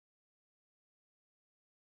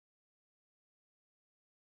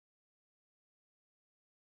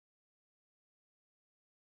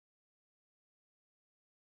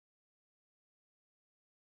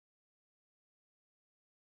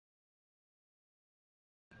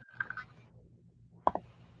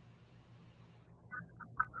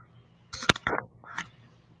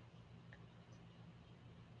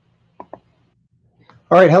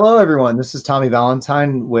All right. Hello, everyone. This is Tommy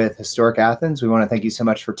Valentine with Historic Athens. We want to thank you so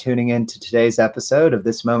much for tuning in to today's episode of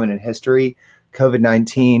This Moment in History,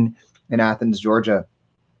 COVID-19 in Athens, Georgia.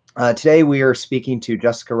 Today, we are speaking to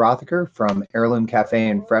Jessica Rothaker from Heirloom Cafe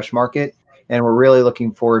and Fresh Market, and we're really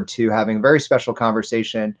looking forward to having a very special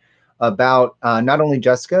conversation about not only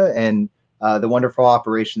Jessica and the wonderful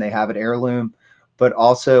operation they have at Heirloom, but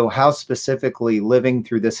also how specifically living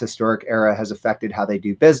through this historic era has affected how they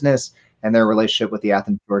do business and their relationship with the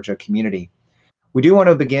Athens, Georgia community. We do want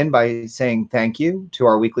to begin by saying thank you to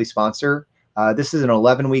our weekly sponsor. This is an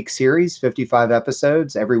 11-week series, 55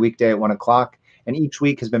 episodes every weekday at 1 o'clock, and each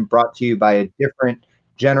week has been brought to you by a different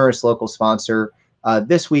generous local sponsor.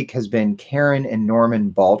 This week has been Karen and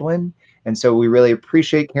Norman Baldwin, and so we really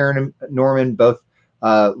appreciate Karen and Norman, both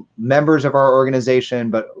members of our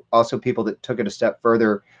organization, but also people that took it a step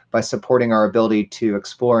further by supporting our ability to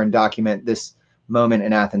explore and document this moment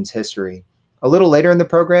in Athens history. A little later in the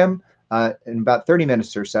program, in about 30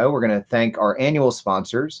 minutes or so, we're going to thank our annual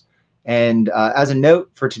sponsors. And as a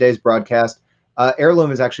note for today's broadcast,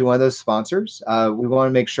 Heirloom is actually one of those sponsors. We want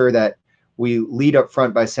to make sure that we lead up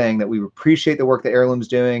front by saying that we appreciate the work that Heirloom is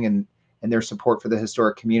doing and their support for the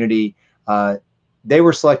historic community. They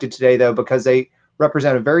were selected today, though, because they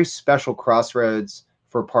represent a very special crossroads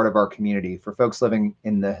for part of our community, for folks living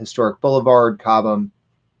in the historic Boulevard, Cobham,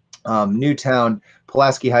 Newtown,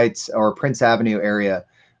 Pulaski Heights, or Prince Avenue area.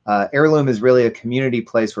 Heirloom is really a community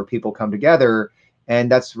place where people come together,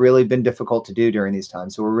 and that's really been difficult to do during these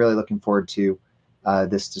times. So we're really looking forward to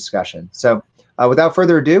this discussion. So without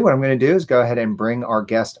further ado, what I'm going to do is go ahead and bring our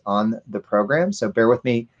guest on the program. So bear with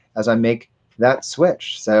me as I make that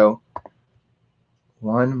switch. So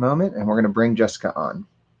one moment, and we're going to bring Jessica on.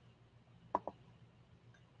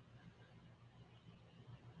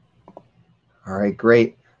 All right,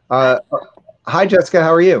 great. Hi, Jessica.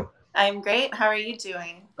 How are you? I'm great. How are you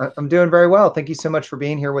doing? I'm doing very well. Thank you so much for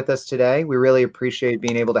being here with us today. We really appreciate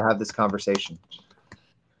being able to have this conversation.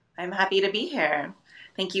 I'm happy to be here.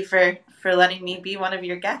 Thank you for letting me be one of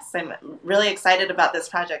your guests. I'm really excited about this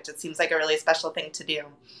project. It seems like a really special thing to do.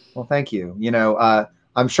 Well, thank you.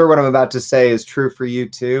 I'm sure what I'm about to say is true for you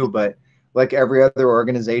too, but like every other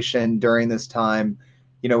organization during this time,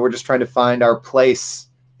 we're just trying to find our place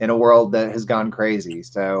in a world that has gone crazy.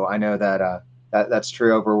 So I know that that's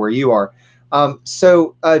true over where you are.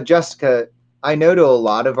 Jessica, I know to a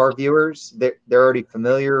lot of our viewers, they're already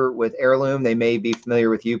familiar with Heirloom. They may be familiar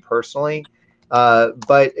with you personally.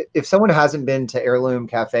 But if someone hasn't been to Heirloom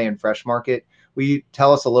Cafe and Fresh Market, will you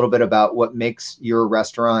tell us a little bit about what makes your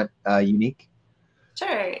restaurant unique?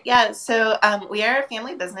 Sure. Yeah. So we are a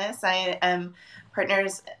family business. I am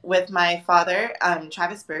partners with my father,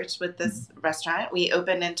 Travis Birch, with this restaurant. We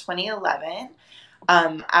opened in 2011.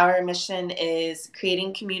 Our mission is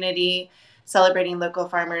creating community, celebrating local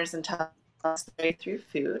farmers, and telling a story through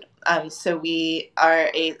food. So we are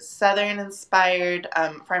a Southern-inspired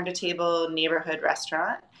farm-to-table neighborhood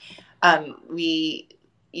restaurant. We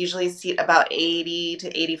usually seat about 80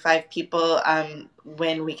 to 85 people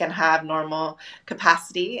when we can have normal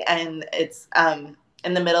capacity, and it's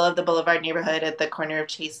in the middle of the Boulevard neighborhood at the corner of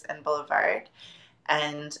Chase and Boulevard.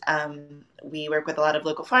 And we work with a lot of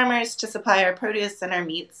local farmers to supply our produce and our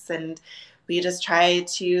meats, and we just try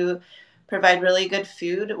to provide really good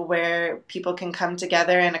food where people can come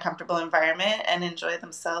together in a comfortable environment and enjoy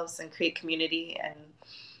themselves and create community and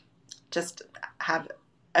just have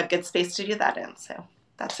a good space to do that in. So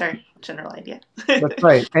that's our general idea. That's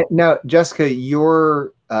right. Now, Jessica,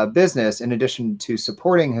 your business, in addition to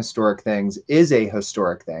supporting historic things, is a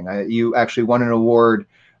historic thing. You actually won an award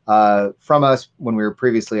from us when we were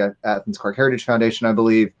previously at Athens Clark Heritage Foundation, I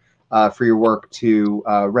believe, for your work to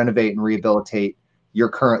renovate and rehabilitate your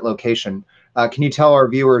current location. Can you tell our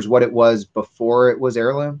viewers what it was before it was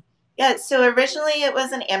Heirloom? Yeah, so originally it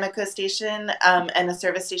was an Amoco station and a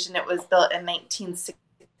service station. It was built in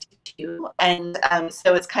 1962, and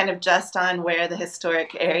so it's kind of just on where the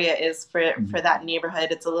historic area is for that neighborhood.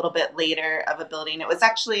 It's a little bit later of a building. It was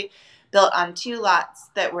actually built on two lots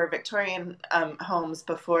that were Victorian homes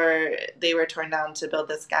before they were torn down to build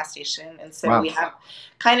this gas station. And so Wow. we have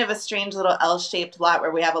kind of a strange little L-shaped lot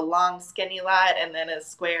where we have a long, skinny lot and then a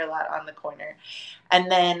square lot on the corner.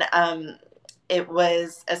 And then it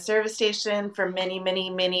was a service station for many, many,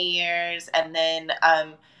 many years. And then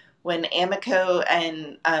when Amoco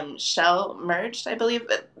and Shell merged, I believe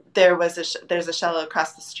there's a Shell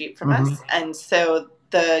across the street from us, and so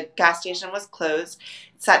the gas station was closed.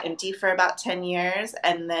 It sat empty for about 10 years,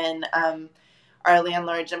 and then our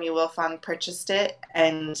landlord Jimmy Wilfong purchased it,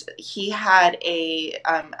 and he had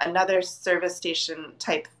another service station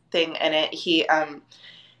type thing in it.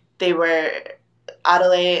 They were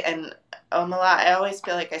Adelaide and Omala. I always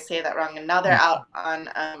feel like I say that wrong. And now they're out on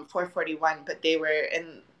 441, but they were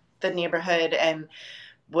in the neighborhood and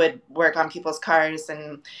would work on people's cars,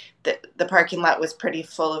 and the parking lot was pretty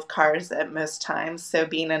full of cars at most times. So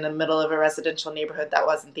being in the middle of a residential neighborhood, that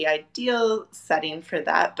wasn't the ideal setting for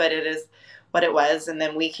that, but it is what it was. And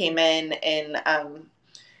then we came in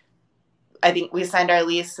I think we signed our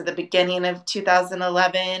lease at the beginning of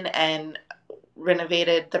 2011 and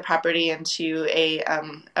renovated the property into a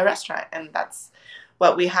restaurant, and that's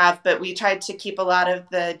what we have. But we tried to keep a lot of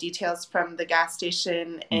the details from the gas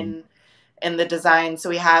station in the design. So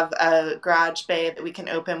we have a garage bay that we can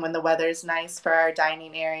open when the weather's nice for our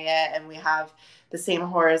dining area, and we have the same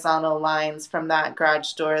horizontal lines from that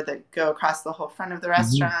garage door that go across the whole front of the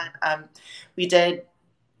restaurant. We did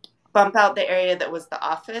bump out the area that was the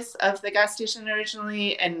office of the gas station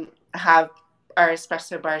originally and have our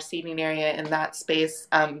espresso bar seating area in that space,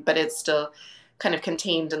 but it's still kind of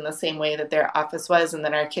contained in the same way that their office was. And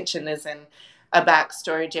then our kitchen is in a back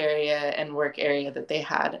storage area and work area that they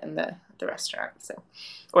had in the restaurant, so,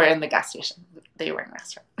 or in the gas station. They were in a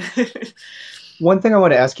restaurant. One thing I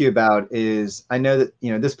want to ask you about is, I know that,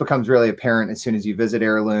 this becomes really apparent as soon as you visit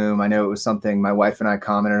Heirloom. I know it was something my wife and I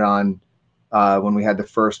commented on when we had the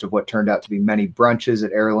first of what turned out to be many brunches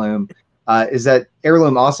at Heirloom, is that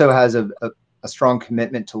Heirloom also has a strong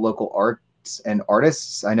commitment to local arts and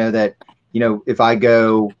artists. I know that, if I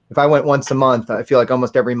went once a month, I feel like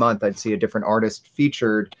almost every month I'd see a different artist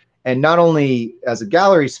featured, and not only as a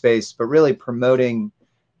gallery space, but really promoting,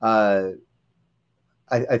 I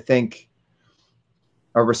think,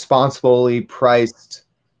 a responsibly priced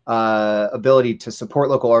ability to support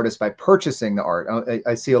local artists by purchasing the art.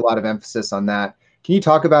 I see a lot of emphasis on that. Can you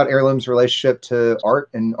talk about Heirloom's relationship to art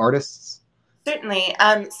and artists? Certainly.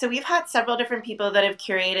 So we've had several different people that have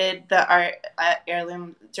curated the art at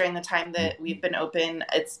Heirloom during the time that we've been open.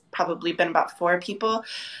 It's probably been about 4 people.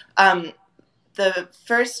 The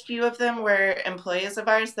first few of them were employees of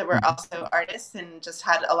ours that were also artists and just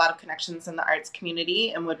had a lot of connections in the arts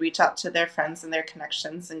community and would reach out to their friends and their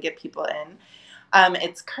connections and get people in.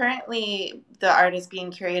 It's currently, the art is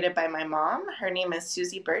being curated by my mom. Her name is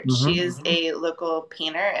Susie Birch. She is a local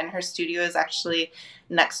painter, and her studio is actually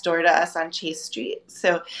next door to us on Chase Street.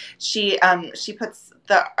 So she puts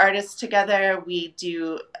the artists together. We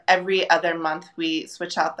do every other month, we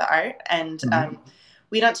switch out the art, and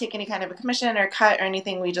we don't take any kind of a commission or cut or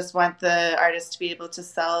anything. We just want the artists to be able to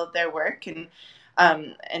sell their work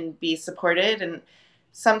and be supported. And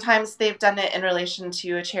sometimes they've done it in relation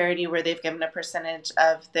to a charity where they've given a percentage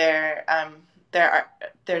of their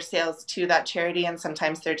sales to that charity, and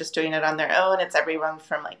sometimes they're just doing it on their own. It's everyone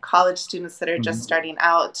from like college students that are just starting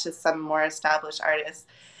out to some more established artists.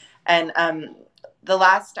 And the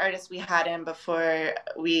last artist we had in before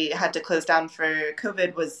we had to close down for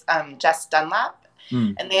COVID was Jess Dunlap.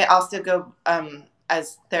 And they also go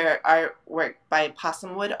as their artwork by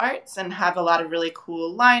Possumwood Arts and have a lot of really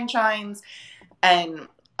cool line drawings and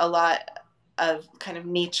a lot of kind of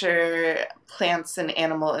nature, plants, and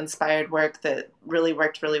animal inspired work that really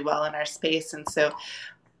worked really well in our space. And so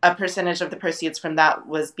a percentage of the proceeds from that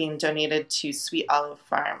was being donated to Sweet Olive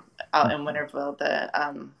Farm out in Winterville,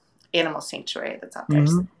 the animal sanctuary that's out there.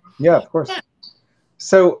 Yeah, of course. Yeah.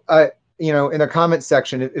 So, in the comments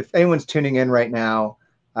section, if anyone's tuning in right now,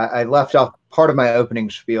 I left off part of my opening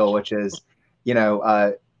spiel, which is,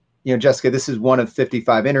 Jessica, this is one of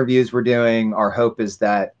 55 interviews we're doing. Our hope is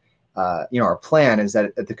that, our plan is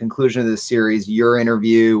that at the conclusion of this series, your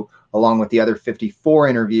interview, along with the other 54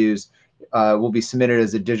 interviews, will be submitted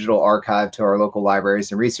as a digital archive to our local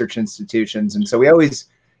libraries and research institutions. And so we always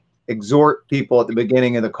exhort people at the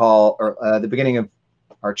beginning of the call, or the beginning of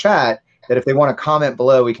our chat, that if they want to comment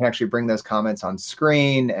below, we can actually bring those comments on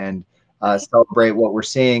screen and celebrate what we're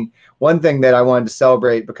seeing. One thing that I wanted to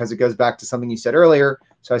celebrate, because it goes back to something you said earlier.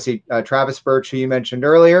 So I see Travis Birch, who you mentioned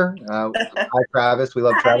earlier. Hi, Travis. We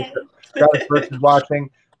love Travis. Travis Birch is watching.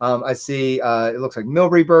 I see it looks like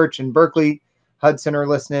Milbury Birch and Berkeley Hudson are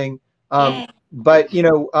listening. But,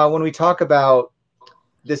 when we talk about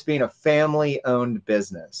this being a family-owned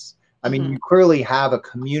business, I mean, you clearly have a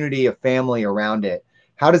community of family around it.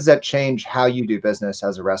 How does that change how you do business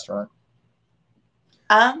as a restaurant?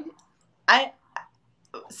 I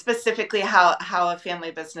specifically how a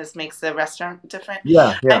family business makes a restaurant different.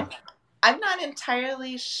 Yeah. I'm not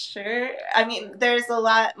entirely sure. I mean, there's a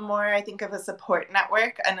lot more, I think, of a support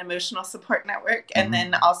network, an emotional support network, and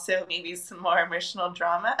then also maybe some more emotional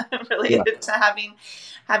drama related to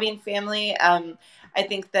having family. I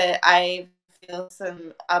think that I've feel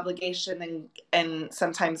some obligation and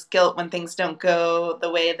sometimes guilt when things don't go the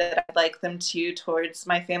way that I'd like them to towards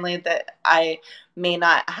my family that I may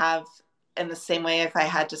not have in the same way if I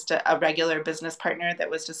had just a regular business partner that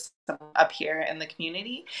was just up here in the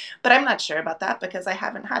community. But I'm not sure about that because I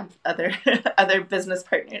haven't had other other business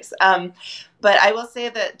partners. But I will say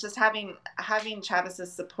that just having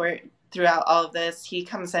Travis's support throughout all of this, he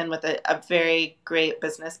comes in with a very great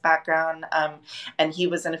business background, and he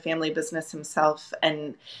was in a family business himself,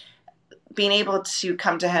 and being able to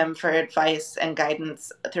come to him for advice and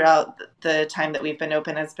guidance throughout the time that we've been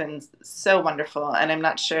open has been so wonderful. And I'm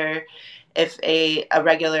not sure if a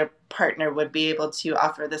regular partner would be able to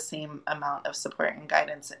offer the same amount of support and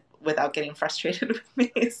guidance without getting frustrated with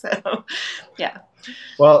me. So, yeah.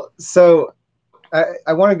 Well, so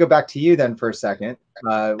I want to go back to you then for a second,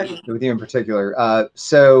 Okay. with you in particular.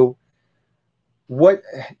 So what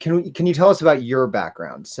can you tell us about your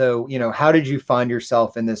background? So, how did you find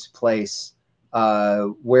yourself in this place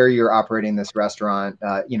where you're operating this restaurant?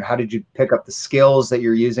 How did you pick up the skills that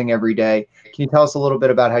you're using every day? Can you tell us a little bit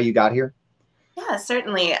about how you got here? Yeah,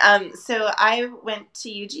 certainly. So I went to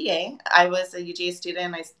UGA. I was a UGA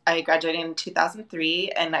student. I graduated in 2003,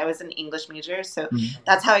 and I was an English major. So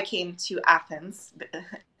that's how I came to Athens.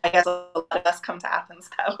 I guess a lot of us come to Athens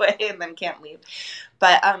that way and then can't leave.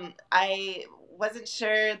 But I wasn't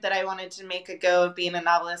sure that I wanted to make a go of being a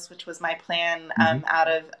novelist, which was my plan out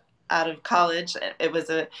of college. It was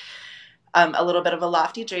a little bit of a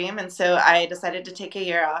lofty dream. And so I decided to take a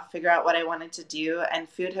year off, figure out what I wanted to do. And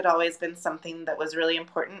food had always been something that was really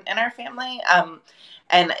important in our family.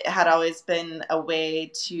 And it had always been a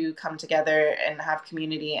way to come together and have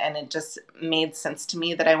community. And it just made sense to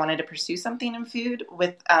me that I wanted to pursue something in food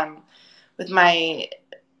with my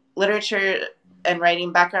literature and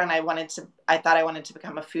writing background. I thought I wanted to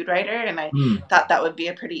become a food writer, and I thought that would be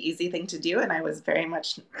a pretty easy thing to do. And I was very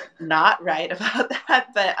much not right about that.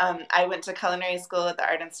 But I went to culinary school at the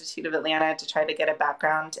Art Institute of Atlanta to try to get a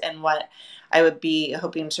background in what I would be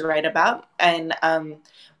hoping to write about. And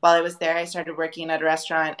while I was there, I started working at a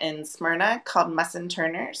restaurant in Smyrna called Mussin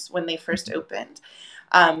Turner's when they first opened.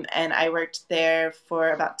 And I worked there for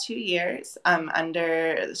about 2 years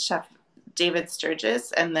under Chef David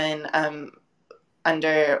Sturgis, and then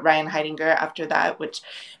under Ryan Heidinger after that, which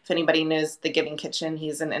if anybody knows The Giving Kitchen,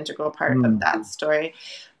 he's an integral part of that story.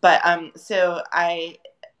 But so I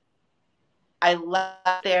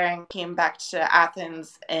left there and came back to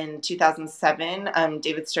Athens in 2007.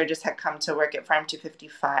 David Sturgis had come to work at Farm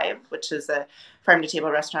 255, which is a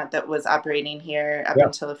farm-to-table restaurant that was operating here up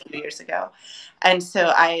until a few years ago. And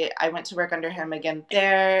so I went to work under him again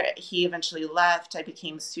there. He eventually left. I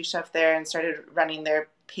became sous chef there and started running their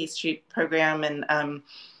pastry program. And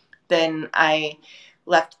then I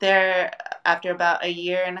left there after about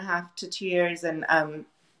 1.5 to 2 years, and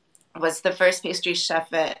was the first pastry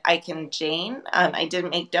chef at Ike and Jane. I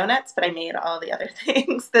didn't make donuts, but I made all the other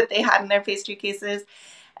things that they had in their pastry cases.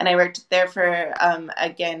 And I worked there for,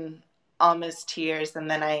 again, almost 2 years. And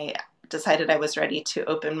then I decided I was ready to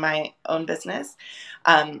open my own business.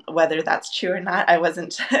 Whether that's true or not, I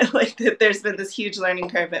wasn't like, there's been this huge learning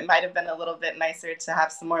curve. It might have been a little bit nicer to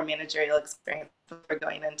have some more managerial experience before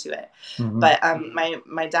going into it. But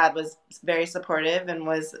my dad was very supportive and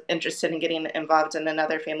was interested in getting involved in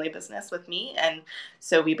another family business with me. And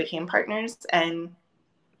so we became partners and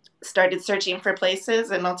started searching for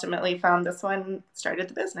places, and ultimately found this one, started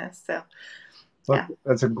the business. So well,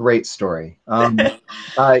 that's a great story. In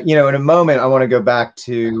a moment, I want to go back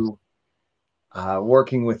to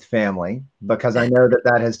working with family, because I know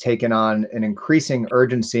that has taken on an increasing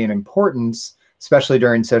urgency and importance, especially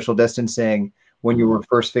during social distancing, when you were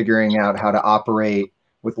first figuring out how to operate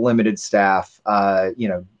with limited staff,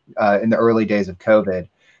 in the early days of COVID.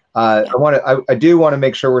 I do want to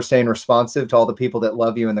make sure we're staying responsive to all the people that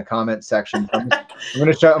love you in the comment section. I'm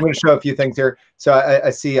going to show a few things here. So I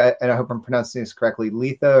see, and I hope I'm pronouncing this correctly,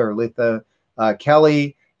 Letha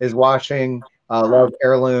Kelly is watching. Love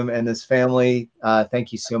Heirloom and this family.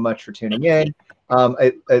 Thank you so much for tuning in.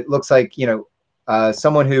 It looks like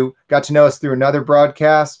someone who got to know us through another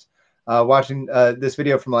broadcast, watching this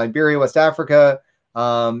video from Liberia, West Africa.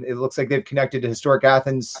 It looks like they've connected to Historic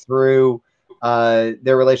Athens through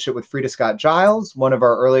their relationship with Frida Scott Giles, one of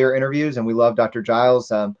our earlier interviews, and we love Dr.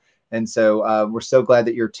 Giles. And so we're so glad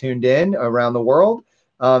that you're tuned in around the world.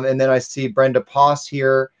 And then I see Brenda Poss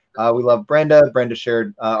here. We love Brenda. Brenda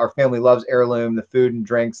shared our family loves Heirloom, the food and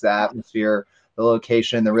drinks, the atmosphere, the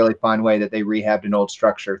location, the really fine way that they rehabbed an old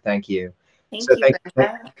structure. Thank you. Thank you,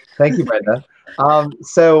 Brenda. Thank you, Brenda.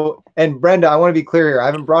 And Brenda, I want to be clear here. I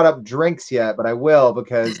haven't brought up drinks yet, but I will,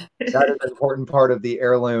 because that is an important part of the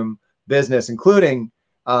Heirloom business, including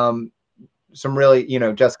some really,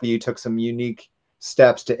 Jessica, you took some unique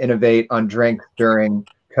steps to innovate on drink during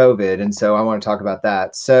COVID. And so I want to talk about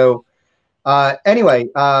that. So anyway,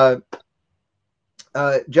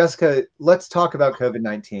 Jessica, let's talk about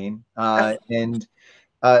COVID-19. And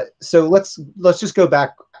so let's just go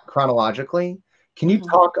back chronologically. Can you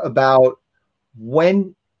talk about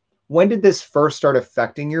when did this first start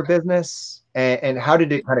affecting your business, and how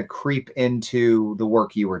did it kind of creep into the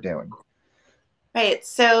work you were doing? Right.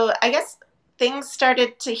 So I guess things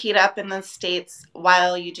started to heat up in the States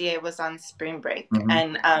while UGA was on spring break. Mm-hmm.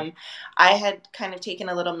 And I had kind of taken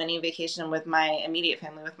a little mini vacation with my immediate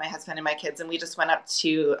family, with my husband and my kids. And we just went up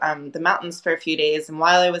to the mountains for a few days. And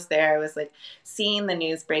while I was there, I was like seeing the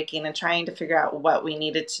news breaking and trying to figure out what we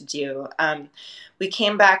needed to do. We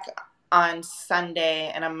came back on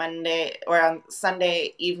Sunday, and on Monday or on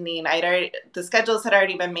Sunday evening, the schedules had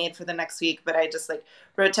already been made for the next week, but I just like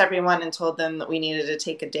wrote to everyone and told them that we needed to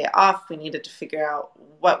take a day off. We needed to figure out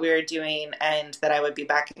what we were doing, and that I would be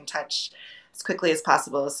back in touch as quickly as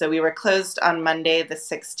possible. So we were closed on Monday, the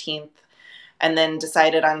 16th, and then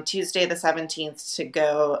decided on Tuesday, the 17th to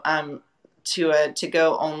go to a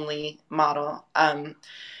to-go only model.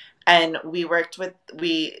 And we worked with,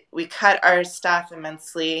 we cut our staff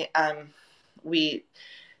immensely. We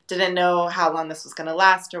didn't know how long this was going to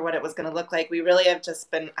last or what it was going to look like. We really have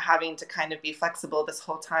just been having to kind of be flexible this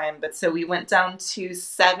whole time. But so we went down to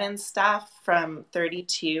 7 staff from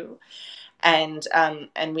 32. And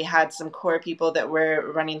we had some core people that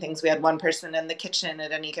were running things. We had one person in the kitchen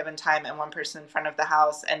at any given time and one person in front of the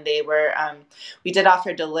house. And they were, we did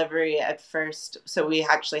offer delivery at first. So we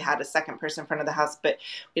actually had a second person in front of the house, but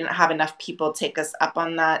we didn't have enough people take us up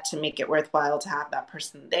on that to make it worthwhile to have that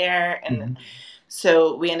person there. And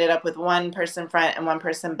so we ended up with one person front and one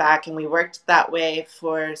person back, and we worked that way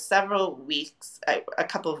for several weeks, a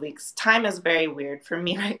couple of weeks. Time is very weird for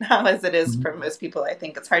me right now, as it is for most people. I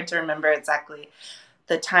think it's hard to remember exactly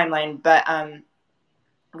the timeline, but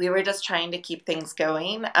we were just trying to keep things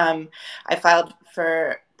going. I filed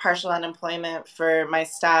for partial unemployment for my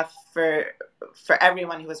staff, for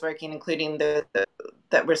everyone who was working, including the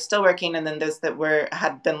that were still working, and then those that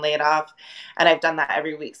had been laid off. And I've done that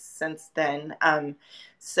every week since then.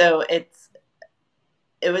 So it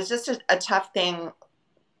was just a tough thing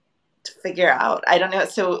to figure out. I don't know.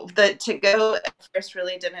 So the to-go at first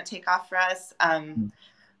really didn't take off for us.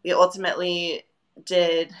 We ultimately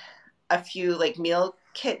did a few like meal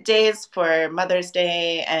kit days for Mother's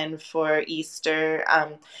Day and for Easter.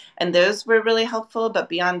 And those were really helpful. But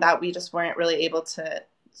beyond that, we just weren't really able to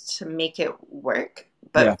make it work.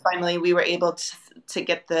 But finally, we were able to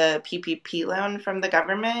get the PPP loan from the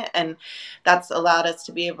government. And that's allowed us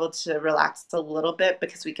to be able to relax a little bit,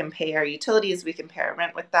 because we can pay our utilities, we can pay our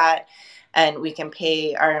rent with that, and we can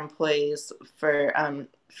pay our employees for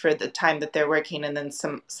the time that they're working, and then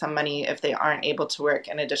some money if they aren't able to work,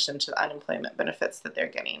 in addition to the unemployment benefits that they're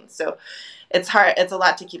getting. So it's hard. It's a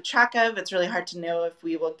lot to keep track of. It's really hard to know if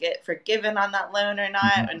we will get forgiven on that loan or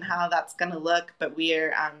not, and how that's going to look. But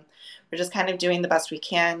we're just kind of doing the best we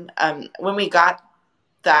can. When we got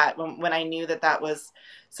that, when I knew that was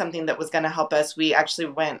something that was going to help us, we actually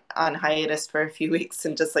went on hiatus for a few weeks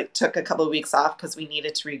and just like took a couple of weeks off, because we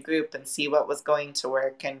needed to regroup and see what was going to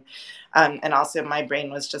work. And also my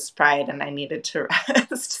brain was just fried and I needed to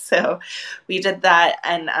rest. So we did that,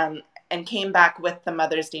 and came back with the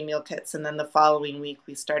Mother's Day meal kits. And then the following week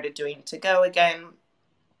we started doing to go again.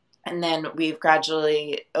 And then we've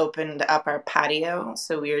gradually opened up our patio.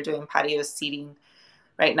 So we are doing patio seating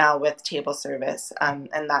right now with table service. And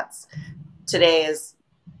today is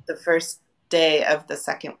the first day of the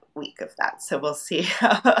second week of that. So we'll see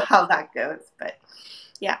how that goes. But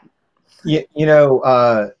yeah.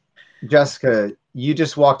 Jessica, you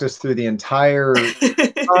just walked us through the entire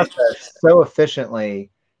process so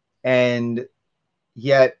efficiently. And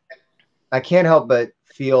yet I can't help but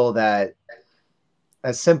feel that,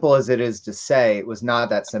 as simple as it is to say, it was not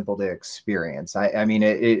that simple to experience. I mean,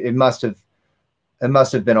 it must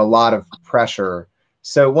have been a lot of pressure.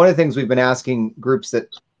 So one of the things we've been asking groups that,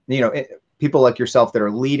 people like yourself that are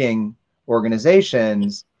leading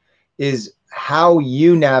organizations, is how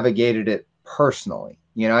you navigated it personally.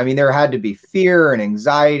 I mean, there had to be fear and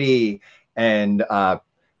anxiety and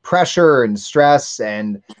pressure and stress.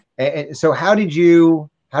 And so how did you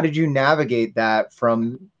navigate that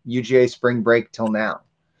from UGA spring break till now?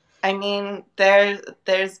 I mean,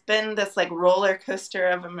 there's been this like roller coaster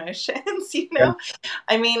of emotions, Yeah.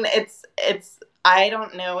 I mean, it's I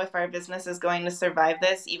don't know if our business is going to survive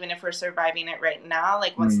this, even if we're surviving it right now.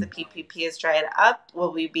 Like once the PPP is dried up,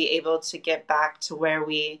 will we be able to get back to where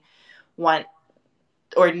we want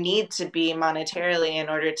or need to be monetarily in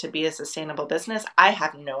order to be a sustainable business, I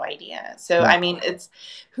have no idea. So, Right. I mean, it's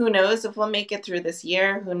who knows if we'll make it through this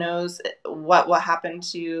year? Who knows what will happen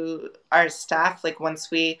to our staff? Like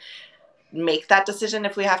once we make that decision,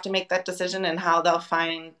 if we have to make that decision, and how they'll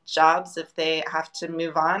find jobs if they have to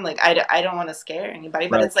move on. Like, I don't want to scare anybody,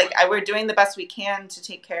 but Right. it's like we're doing the best we can to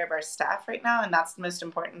take care of our staff right now. And that's the most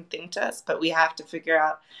important thing to us. But we have to figure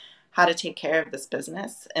out how to take care of this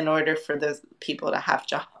business in order for those people to have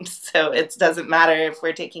jobs. So it doesn't matter if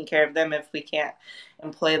we're taking care of them if we can't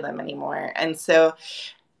employ them anymore. And so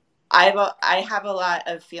I have a lot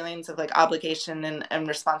of feelings of like obligation and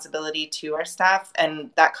responsibility to our staff,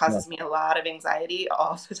 and that Yeah. causes me a lot of anxiety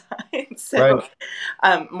all the time. So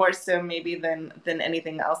Right. more so maybe than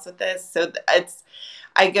anything else with this. So it's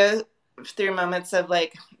I go through moments of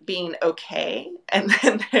like being okay, and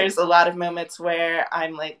then there's a lot of moments where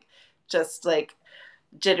I'm like just like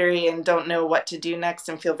jittery and don't know what to do next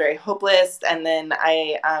and feel very hopeless. And then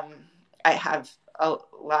I have a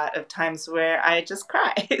lot of times where I just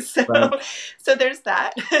cry. So Right. so there's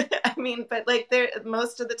that. I mean, but like there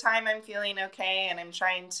most of the time I'm feeling okay, and I'm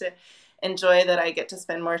trying to enjoy that I get to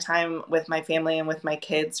spend more time with my family and with my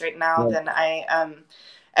kids right now Right. than I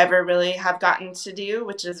ever really have gotten to do,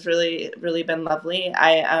 which has really been lovely.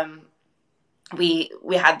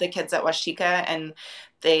 We had the kids at Washika, and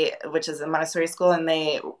which is a Montessori school, and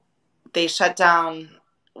they shut down.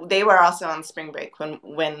 They were also on spring break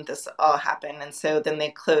when this all happened, and so then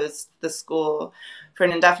they closed the school for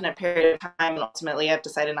an indefinite period of time. And ultimately, I've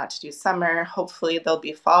decided not to do summer. Hopefully, there'll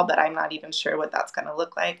be fall, but I'm not even sure what that's going to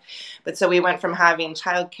look like. But so we went from having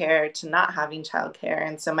childcare to not having childcare,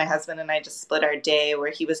 and so my husband and I just split our day,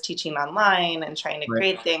 where he was teaching online and trying to Right.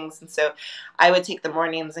 create things, and so I would take the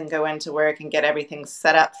mornings and go into work and get everything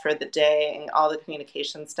set up for the day and all the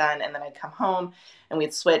communications done, and then I'd come home and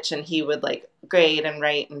we'd switch, and he would like grade and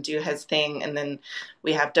write and do his thing, and then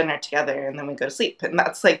we have dinner together, and then we go to sleep. And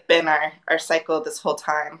that's like been our cycle this whole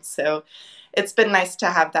time. So it's been nice to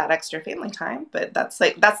have that extra family time, but that's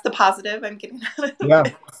the positive I'm getting out of Yeah.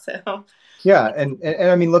 it. So Yeah. And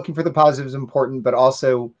I mean, looking for the positive is important, but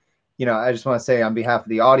also, I just want to say on behalf of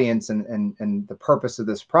the audience and the purpose of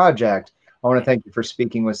this project, I want to thank you for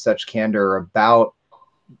speaking with such candor about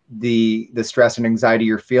the stress and anxiety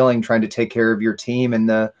you're feeling trying to take care of your team and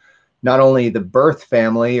not only the birth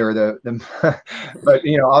family or the but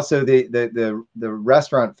also the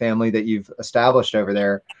restaurant family that you've established over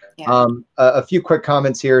there. yeah. A few quick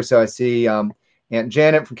comments here. So I see Aunt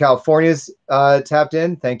Janet from California's tapped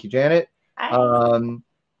in. Thank you, Janet. Hi. Um,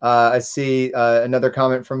 I see another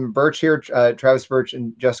comment from Birch here. Travis Birch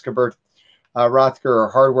and Jessica Birch Rothaker are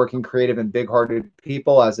hardworking, creative, and big-hearted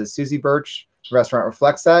people, as is Susie Birch. The restaurant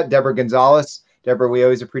reflects that. Deborah Gonzalez. Deborah, we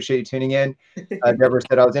always appreciate you tuning in. Deborah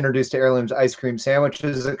said, I was introduced to Heirloom's ice cream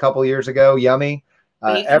sandwiches a couple years ago. Yummy.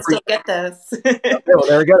 But you can still get this. Okay, well,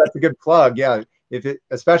 there we go. That's a good plug. Yeah.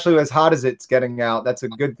 Especially as hot as it's getting out, that's a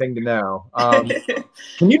good thing to know.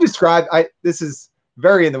 Can you describe, this is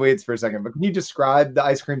very in the weeds for a second, but can you describe the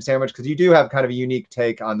ice cream sandwich? Because you do have kind of a unique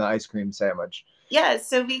take on the ice cream sandwich. Yeah,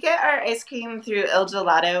 so we get our ice cream through Il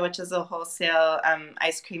Gelato, which is a wholesale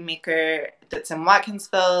ice cream maker that's in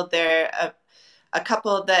Watkinsville. They're a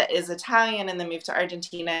couple that is Italian and then moved to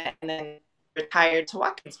Argentina and then retired to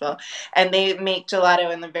Watkinsville. And they make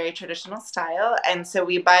gelato in the very traditional style. And so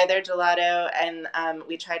we buy their gelato, and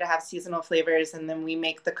we try to have seasonal flavors. And then we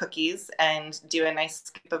make the cookies and do a nice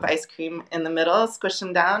scoop of ice cream in the middle, squish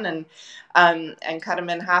them down, and cut them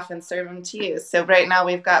in half and serve them to you. So right now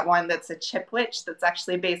we've got one that's a chipwich that's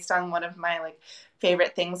actually based on one of my like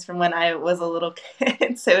favorite things from when I was a little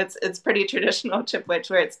kid. So it's pretty traditional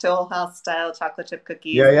chipwich, where it's Toll House style chocolate chip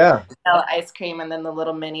cookies, Yeah. ice cream, and then the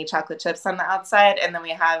little mini chocolate chips on the outside. And then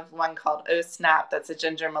we have one called Oh Snap that's a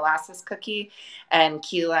ginger molasses cookie and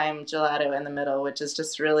key lime gelato in the middle, which is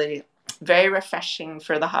just really very refreshing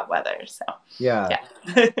for the hot weather. So Yeah.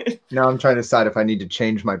 yeah. Now I'm trying to decide if I need to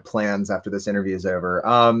change my plans after this interview is over.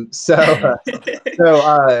 I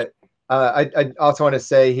also want to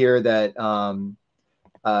say here that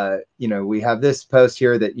we have this post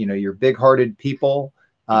here that you're big-hearted people,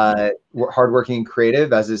 hardworking and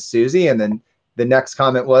creative, as is Susie. And then the next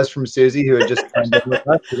comment was from Susie, who had just chimed in with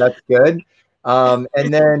us, so that's good.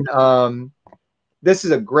 And then this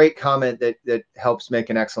is a great comment that helps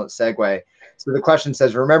make an excellent segue. So the question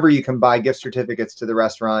says, remember, you can buy gift certificates to the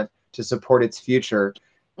restaurant to support its future.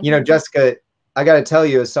 Jessica, I got to tell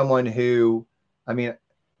you, as someone who, I mean,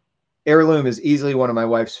 Heirloom is easily one of my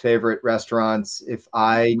wife's favorite restaurants. If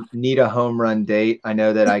I need a home run date, I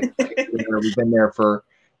know that I can take her there. We've been there for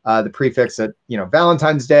the prefix at,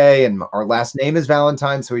 Valentine's Day, and our last name is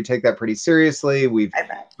Valentine, so we take that pretty seriously. We've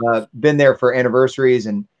been there for anniversaries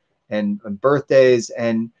and birthdays,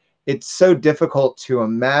 and it's so difficult to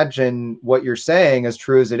imagine what you're saying, as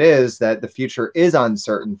true as it is, that the future is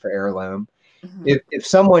uncertain for Heirloom. If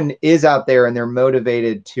someone is out there and they're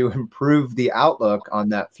motivated to improve the outlook on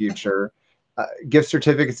that future, gift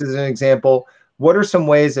certificates is an example. What are some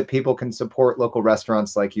ways that people can support local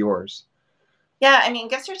restaurants like yours? Yeah, I mean,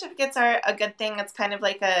 gift certificates are a good thing. It's kind of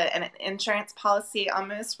like an insurance policy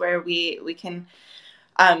almost, where we can,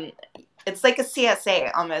 it's like a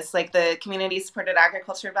CSA almost, like the community supported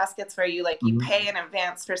agriculture baskets, where you pay in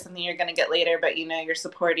advance for something you're going to get later, but you're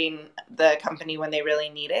supporting the company when they really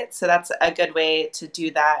need it. So that's a good way to do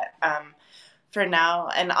that for now.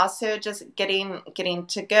 And also just getting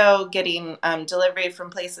to go, getting delivery from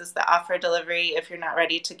places that offer delivery if you're not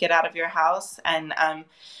ready to get out of your house, and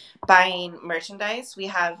buying merchandise. We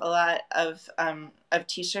have a lot of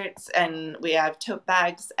t-shirts, and we have tote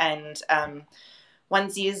bags and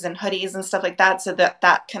onesies and hoodies and stuff like that, so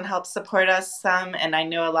that can help support us some. And I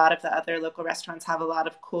know a lot of the other local restaurants have a lot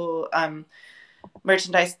of cool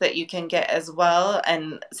merchandise that you can get as well.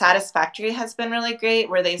 And Satisfactory has been really great,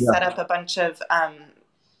 where they set up a bunch of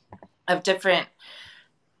different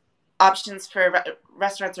options for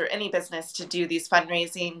restaurants or any business to do these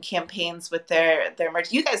fundraising campaigns with their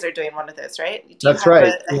merch. You guys are doing one of those, right? Do you That's have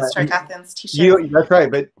right. a Historic Athens t-shirt? That's right.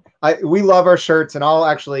 But we love our shirts, and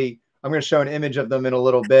I'm going to show an image of them in a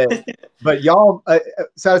little bit. But y'all,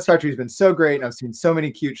 Satisfactory has been so great, and I've seen so many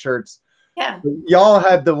cute shirts. Yeah. But y'all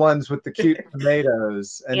had the ones with the cute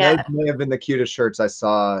tomatoes, and those may have been the cutest shirts I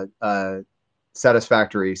saw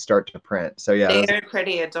Satisfactory start to print. So yeah, they're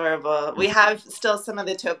pretty adorable. We have still some of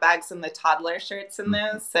the tote bags and the toddler shirts in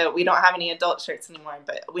those, so we don't have any adult shirts anymore,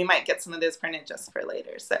 but we might get some of those printed just for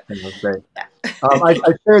later. So that's great. Yeah.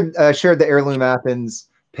 I shared the Heirloom Athens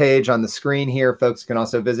page on the screen here. Folks can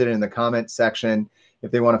also visit it in the comments section if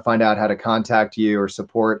they want to find out how to contact you or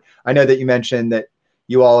support. I know that you mentioned that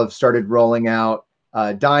you all have started rolling out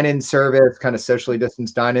dine-in service, kind of socially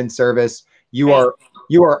distanced dine-in service. You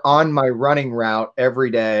are on my running route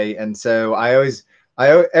every day, and so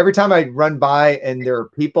every time I run by and there are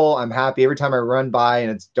people, I'm happy. Every time I run by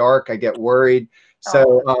and it's dark, I get worried.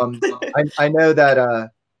 So I know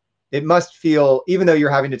that it must feel, even though you're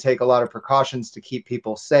having to take a lot of precautions to keep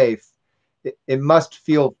people safe, it must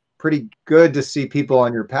feel pretty good to see people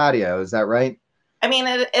on your patio. Is that right? I mean,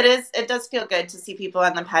 it does feel good to see people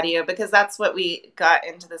on the patio, because that's what we got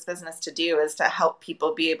into this business to do, is to help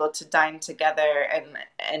people be able to dine together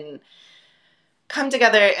and come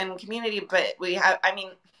together in community. But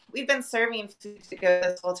we've been serving food to go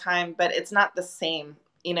this whole time, but it's not the same.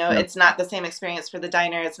 It's not the same experience for the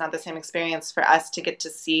diner. It's not the same experience for us to get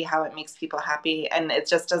to see how it makes people happy, and it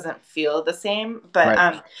just doesn't feel the same.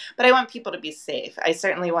 But but I want people to be safe. I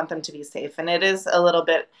certainly want them to be safe, and it is a little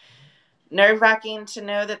bit nerve-wracking to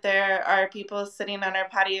know that there are people sitting on our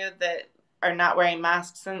patio that are not wearing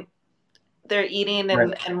masks, and they're eating,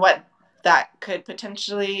 and what that could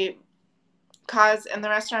potentially cause in the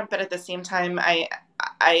restaurant. But at the same time,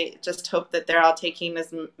 I just hope that they're all taking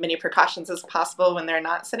as many precautions as possible when they're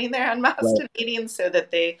not sitting there unmasked and eating, so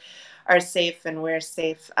that they are safe and we're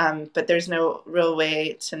safe. But there's no real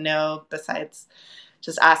way to know besides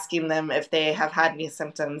just asking them if they have had any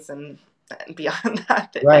symptoms, and beyond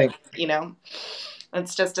that,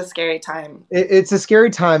 it's just a scary time. It's a scary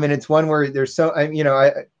time, and it's one where there's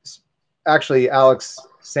actually, Alex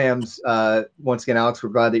Sams, once again, Alex, we're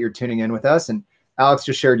glad that you're tuning in with us. And Alex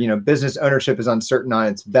just shared, business ownership is uncertain on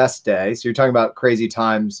its best day. So you're talking about crazy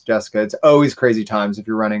times, Jessica. It's always crazy times if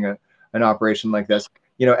you're running an operation like this.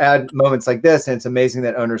 Add moments like this, and it's amazing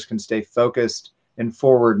that owners can stay focused and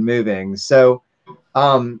forward moving. So,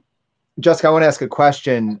 Jessica, I want to ask a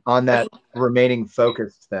question on that remaining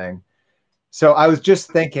focused thing. So I was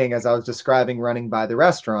just thinking, as I was describing running by the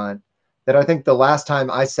restaurant, that I think the last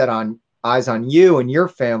time I set eyes on you and your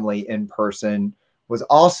family in person was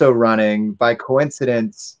also running, by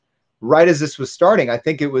coincidence, right as this was starting. I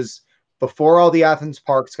think it was before all the Athens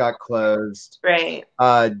parks got closed. Right.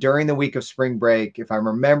 During the week of spring break, if I'm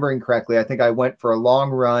remembering correctly, I think I went for a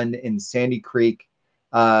long run in Sandy Creek,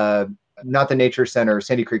 not the nature center,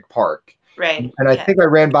 Sandy Creek Park. Right. And I think I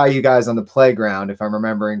ran by you guys on the playground, if I'm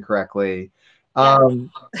remembering correctly. So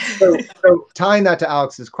tying that to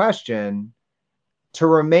Alex's question, to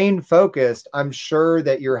remain focused, I'm sure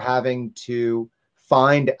that you're having to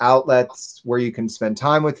find outlets where you can spend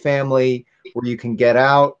time with family, where you can get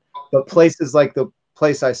out, but places like the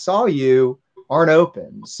place I saw you aren't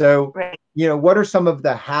open. So, what are some of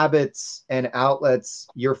the habits and outlets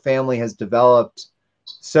your family has developed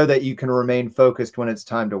so that you can remain focused when it's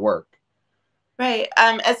time to work. Right.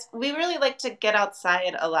 As we really like to get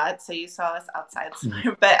outside a lot, so you saw us outside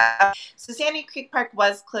somewhere. But so Sandy Creek Park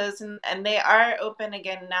was closed, and they are open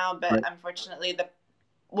again now. But Right. unfortunately, the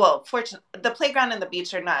playground and the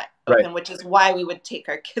beach are not Right. open, which is why we would take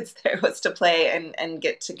our kids there, was to play and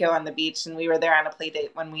get to go on the beach. And we were there on a play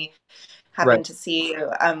date when we Right. happened to see you.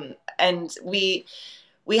 And we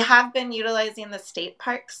have been utilizing the state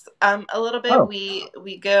parks a little bit. Oh.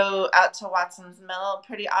 We go out to Watson's Mill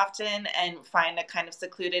pretty often and find a kind of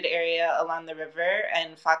secluded area along the river.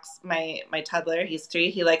 And Fox, my toddler, he's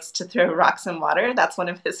 3, he likes to throw rocks in water. That's one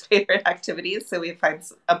of his favorite activities. So we find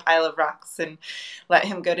a pile of rocks and let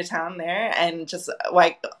him go to town there and just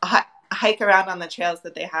like hike around on the trails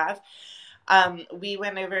that they have. We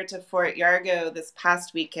went over to Fort Yargo this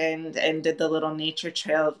past weekend and did the little nature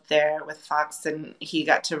trail there with Fox, and he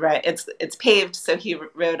got to ride. It's paved, so he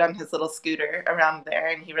rode on his little scooter around there,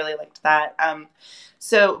 and he really liked that.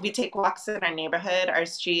 So we take walks in our neighborhood. Our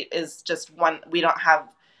street is just one. We don't have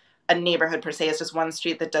a neighborhood per se. It's just one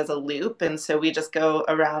street that does a loop, and so we just go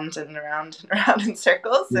around and around and around in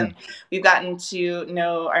circles. Yeah. And we've gotten to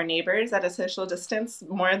know our neighbors at a social distance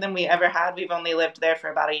more than we ever had. We've only lived there for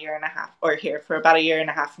about a year and a half, or here for about a year and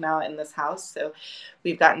a half now in this house, so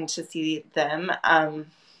we've gotten to see them.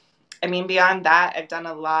 I mean, beyond that, I've done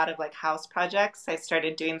a lot of like house projects. I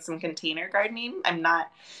started doing some container gardening. I'm not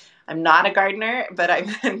a gardener, but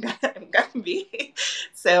I'm gonna be.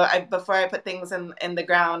 So before I put things in the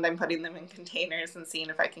ground, I'm putting them in containers and seeing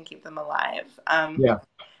if I can keep them alive. Yeah.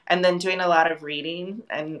 And then doing a lot of reading,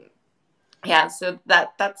 and yeah, so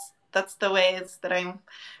that's the ways that I'm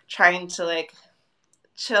trying to like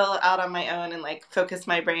chill out on my own and like focus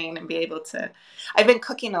my brain and be able to. I've been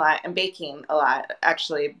cooking a lot and baking a lot.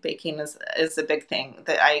 Actually, baking is a big thing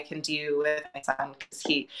that I can do with my son, because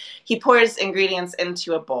he pours ingredients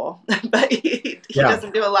into a bowl, but he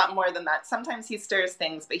doesn't do a lot more than that. Sometimes he stirs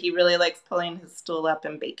things, but he really likes pulling his stool up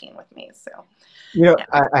and baking with me. So yeah.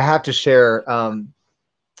 I have to share. I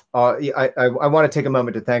want to take a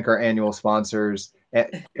moment to thank our annual sponsors,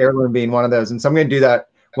 Heirloom being one of those. And so I'm going to do that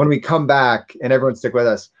when we come back, and everyone stick with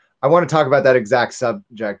us. I want to talk about that exact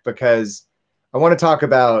subject because I want to talk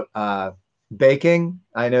about baking.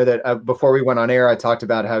 I know that before we went on air, I talked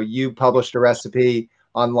about how you published a recipe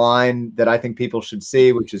online that I think people should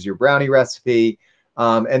see, which is your brownie recipe.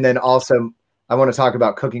 And then also I want to talk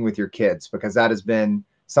about cooking with your kids, because that has been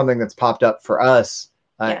something that's popped up for us.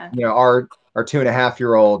 Our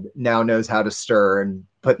 2.5-year-old now knows how to stir and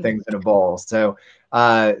put things in a bowl. So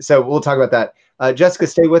we'll talk about that. Jessica,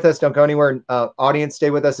 stay with us. Don't go anywhere. Audience, stay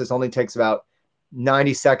with us. This only takes about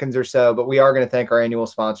 90 seconds or so, but we are going to thank our annual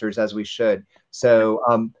sponsors, as we should.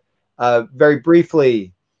 So very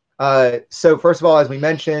briefly, so first of all, as we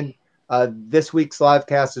mentioned, this week's live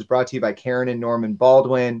cast is brought to you by Karen and Norman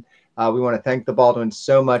Baldwin. We want to thank the Baldwins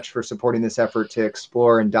so much for supporting this effort to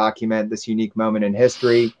explore and document this unique moment in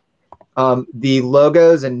history. The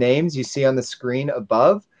logos and names you see on the screen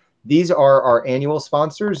above, these are our annual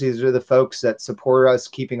sponsors. These are the folks that support us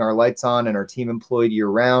keeping our lights on and our team employed year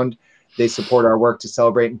round. They support our work to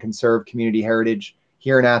celebrate and conserve community heritage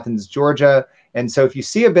here in Athens, Georgia. And so if you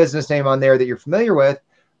see a business name on there that you're familiar with,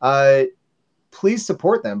 please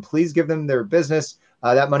support them. Please give them their business.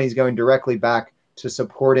 That money is going directly back to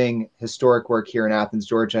supporting historic work here in Athens,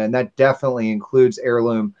 Georgia. And that definitely includes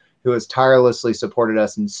Heirloom, who has tirelessly supported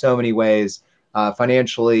us in so many ways,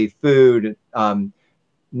 financially, food,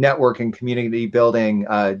 networking, community building.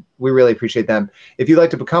 We really appreciate them. If you'd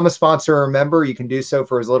like to become a sponsor or a member, you can do so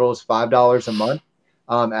for as little as $5 a month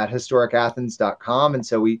at historicathens.com. And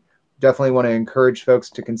so we definitely want to encourage folks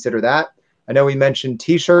to consider that. I know we mentioned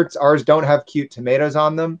t-shirts. Ours don't have cute tomatoes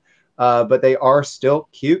on them, but they are still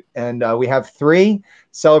cute. And we have 3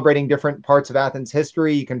 celebrating different parts of Athens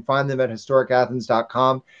history. You can find them at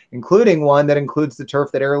historicathens.com, including one that includes the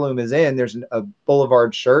turf that Heirloom is in. There's a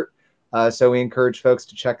Boulevard shirt. So we encourage folks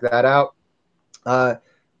to check that out.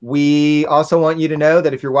 We also want you to know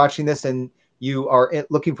that if you're watching this and you are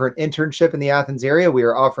looking for an internship in the Athens area, we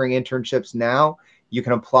are offering internships now. You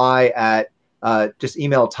can apply at just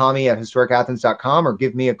email Tommy at historicathens.com or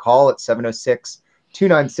give me a call at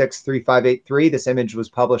 706-296-3583. This image was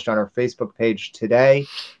published on our Facebook page today.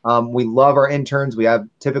 We love our interns. We have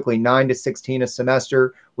typically 9 to 16 a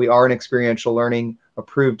semester. We are an experiential learning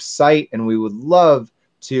approved site, and we would love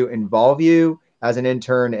to involve you as an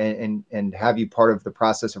intern and have you part of the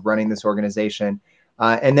process of running this organization.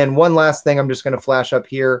 And then one last thing I'm just going to flash up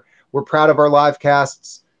here. We're proud of our live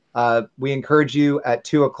casts. We encourage you at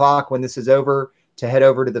 2 o'clock when this is over to head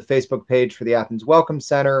over to the Facebook page for the Athens Welcome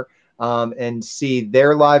Center. and see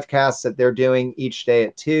their live casts that they're doing each day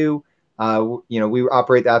at 2. We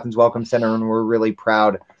operate the Athens Welcome Center, and we're really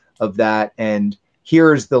proud of that. And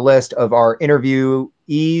here's the list of our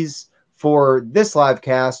interviewees for this live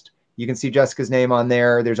cast. You can see Jessica's name on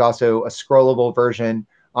there. There's also a scrollable version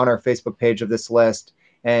on our Facebook page of this list.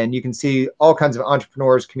 And you can see all kinds of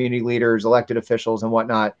entrepreneurs, community leaders, elected officials, and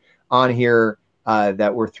whatnot on here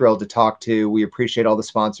that we're thrilled to talk to. We appreciate all the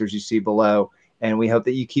sponsors you see below. And we hope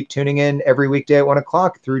that you keep tuning in every weekday at 1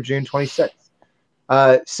 o'clock through June 26th.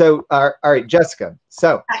 All right, Jessica.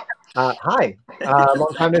 So, hi.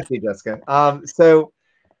 Long time no see, Jessica.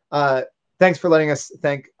 Thanks for letting us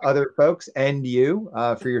thank other folks and you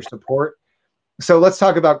for your support. So let's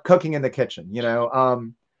talk about cooking in the kitchen.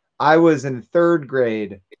 I was in 3rd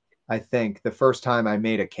grade, I think, the first time I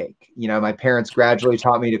made a cake. My parents gradually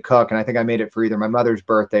taught me to cook, and I think I made it for either my mother's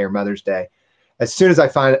birthday or Mother's Day. As soon as I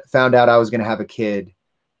found out I was going to have a kid,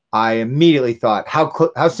 I immediately thought,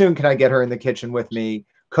 how soon can I get her in the kitchen with me,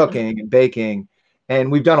 cooking and baking?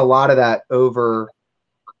 And we've done a lot of that over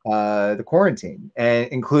the quarantine, and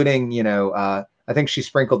including, I think she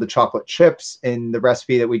sprinkled the chocolate chips in the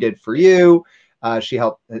recipe that we did for you. She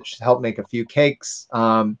helped make a few cakes,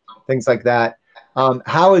 things like that.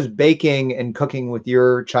 How has baking and cooking with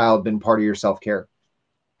your child been part of your self-care?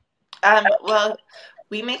 Well,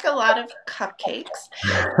 we make a lot of cupcakes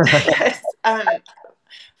because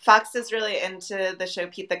Fox is really into the show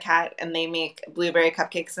Pete the Cat, and they make blueberry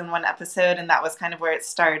cupcakes in one episode, and that was kind of where it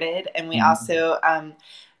started. And we also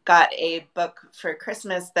got a book for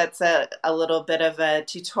Christmas that's a little bit of a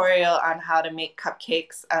tutorial on how to make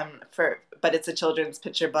cupcakes but it's a children's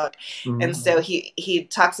picture book. And so he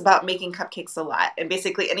talks about making cupcakes a lot. And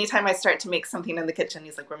basically anytime I start to make something in the kitchen,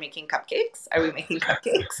 he's like, we're making cupcakes. Are we making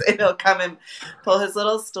cupcakes? And he'll come and pull his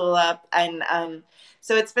little stool up. And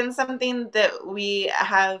so it's been something that we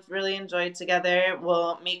have really enjoyed together.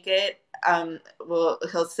 We'll make it.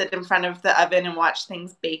 He'll sit in front of the oven and watch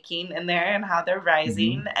things baking in there and how they're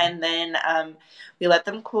rising. And then we let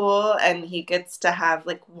them cool, and he gets to have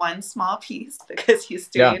like one small piece because he's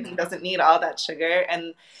 3 and he doesn't need all that sugar.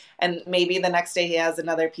 And maybe the next day he has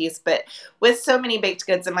another piece. But with so many baked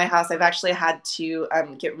goods in my house, I've actually had to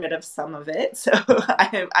get rid of some of it. So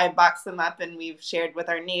I box them up, and we've shared with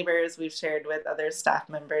our neighbors. We've shared with other staff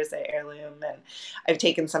members at Heirloom, and I've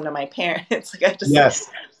taken some to my parents. Like I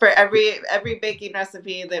just for every baking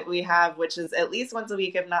recipe that we have, which is at least once a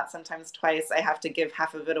week, if not sometimes twice, I have to give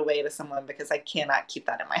half of it away to someone because I cannot keep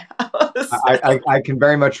that in my house. I can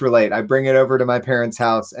very much relate. I bring it over to my parents'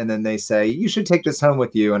 house, and then they say, you should take this home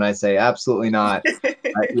with you. And I say, absolutely not.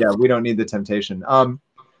 We don't need the temptation.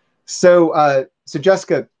 So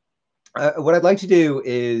Jessica, what I'd like to do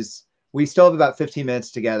is, we still have about 15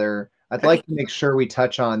 minutes together. I'd like to make sure we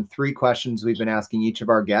touch on 3 questions we've been asking each of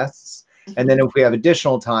our guests. And then if we have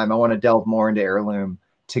additional time, I want to delve more into Heirloom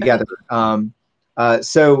together. The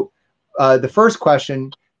first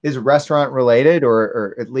question is restaurant related,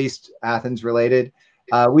 or at least Athens related.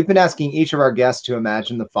 We've been asking each of our guests to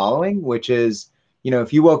imagine the following, which is,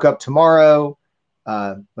 if you woke up tomorrow,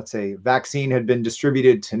 let's say vaccine had been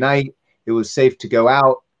distributed tonight, it was safe to go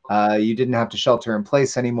out, you didn't have to shelter in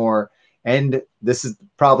place anymore. And this is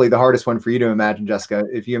probably the hardest one for you to imagine, Jessica.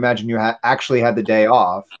 If you imagine you actually had the day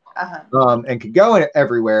off and could go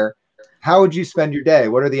everywhere, how would you spend your day?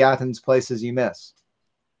 What are the Athens places you miss?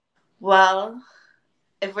 Well,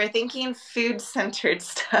 if we're thinking food-centered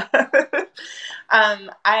stuff,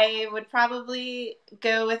 I would probably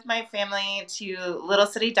go with my family to Little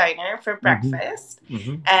City Diner for breakfast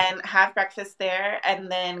and have breakfast there,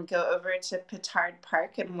 and then go over to Petard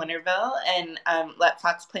Park in Winterville and let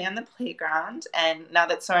Fox play on the playground. And now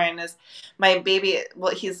that Soren is my baby,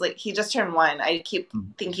 well, he just turned 1. I keep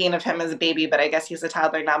thinking of him as a baby, but I guess he's a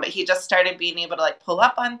toddler now. But he just started being able to pull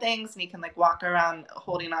up on things, and he can walk around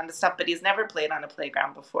holding on to stuff, but he's never played on a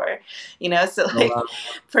playground before,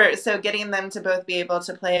 so getting them to both be able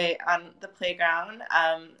to play on the playground,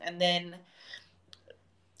 and then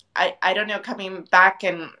I don't know, coming back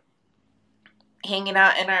and hanging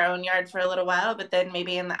out in our own yard for a little while, but then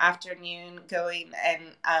maybe in the afternoon going and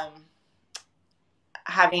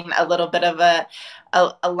having a little bit of a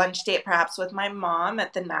lunch date, perhaps with my mom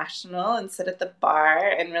at the National, and sit at the bar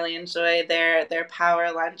and really enjoy their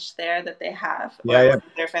power lunch there that they have.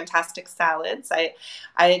 Their fantastic salads.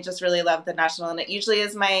 I just really love the National, and it usually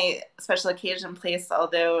is my special occasion place,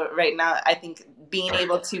 although right now I think being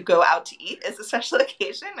able to go out to eat is a special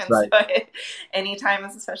occasion, and so anytime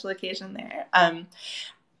is a special occasion there.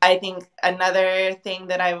 I think another thing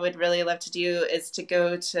that I would really love to do is to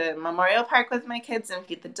go to Memorial Park with my kids and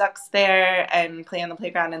feed the ducks there and play on the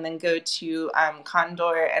playground, and then go to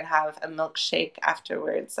Condor and have a milkshake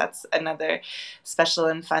afterwards. That's another special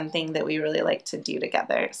and fun thing that we really like to do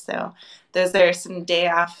together. So those are some day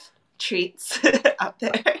off treats out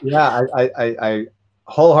there. Yeah, I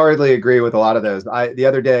wholeheartedly agree with a lot of those. The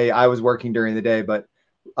other day I was working during the day, but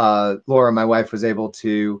Laura, my wife, was able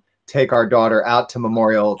to take our daughter out to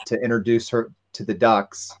Memorial to introduce her to the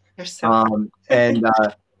ducks. They're so fun. And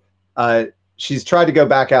she's tried to go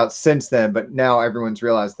back out since then, but now everyone's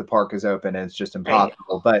realized the park is open and it's just Right.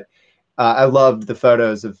 impossible. But I loved the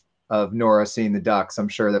photos of Nora seeing the ducks. I'm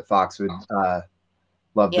sure that Fox would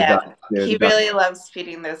love the ducks Yeah, too. he really loves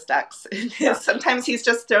feeding those ducks. Sometimes he's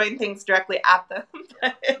just throwing things directly at them,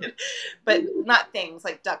 but not things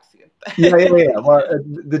like duck food. Yeah. Well,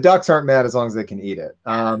 the ducks aren't mad as long as they can eat it.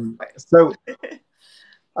 So,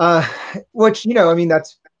 which, I mean,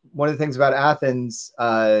 that's one of the things about Athens,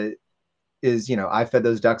 is, I fed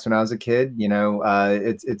those ducks when I was a kid.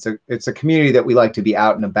 It's a community that we like to be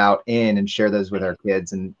out and about in and share those with our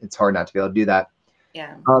kids, and it's hard not to be able to do that.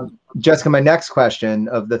 Yeah. Jessica, my next question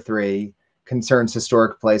of the three concerns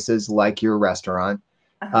historic places like your restaurant.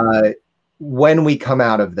 When we come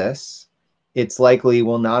out of this, it's likely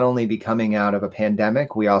we'll not only be coming out of a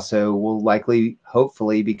pandemic, we also will likely,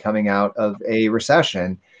 hopefully, be coming out of a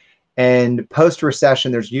recession. And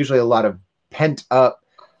post-recession, there's usually a lot of pent-up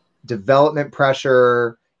development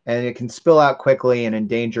pressure, and it can spill out quickly and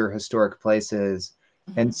endanger historic places.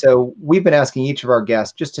 And so we've been asking each of our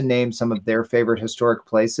guests just to name some of their favorite historic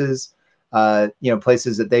places,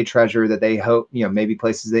 places that they treasure, that they hope, maybe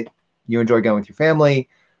places that you enjoy going with your family,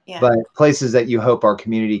 but places that you hope our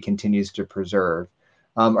community continues to preserve.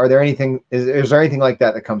 Is there anything like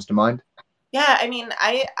that comes to mind? Yeah, I mean,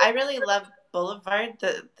 I really love Boulevard,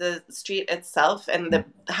 the street itself, and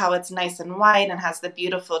how it's nice and wide and has the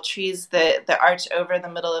beautiful trees, the arch over the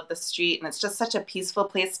middle of the street, and it's just such a peaceful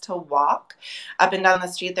place to walk up and down the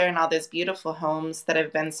street there, and all those beautiful homes that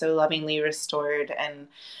have been so lovingly restored, and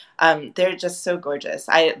they're just so gorgeous.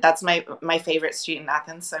 That's my favorite street in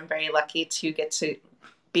Athens, so I'm very lucky to get to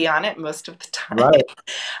be on it most of the time. Right.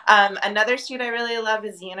 Another street I really love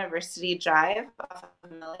is University Drive off of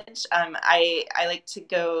Village. I like to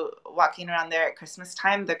go walking around there at Christmas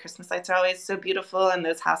time. The Christmas lights are always so beautiful, and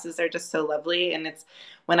those houses are just so lovely. And it's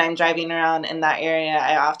when I'm driving around in that area,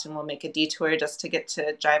 I often will make a detour just to get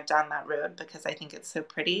to drive down that road because I think it's so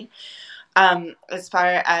pretty. As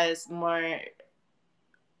far as more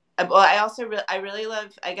well, I really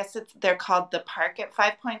love. I guess they're called the Park at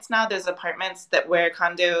Five Points now. There's apartments that where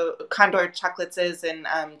Condor Chocolates is and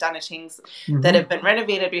Donna Ching's that have been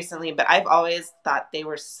renovated recently. But I've always thought they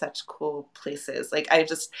were such cool places. Like I've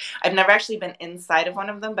never actually been inside of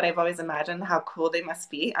one of them, but I've always imagined how cool they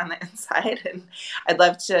must be on the inside. And I'd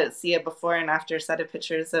love to see a before and after set of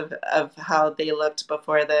pictures of how they looked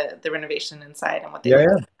before the renovation inside and what they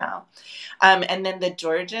look like now. And then the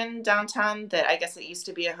Georgian downtown that I guess it used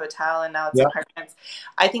to be a hotel and now it's apartments.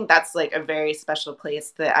 I think that's like a very special place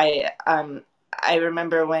that I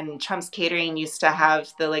remember when Trump's Catering used to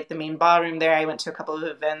have the main ballroom there. I went to a couple of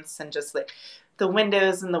events and just like the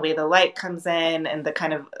windows and the way the light comes in and the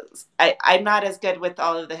kind of I'm not as good with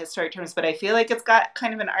all of the historic terms, but I feel like it's got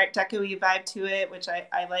kind of an Art Deco-y vibe to it, which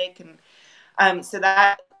I like. And so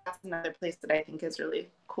that's another place that I think is really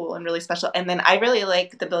cool and really special. And then I really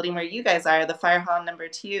like the building where you guys are. The Fire Hall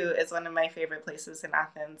 #2 is one of my favorite places in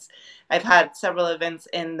Athens. I've had several events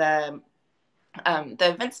in the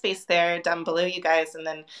event space there down below you guys, and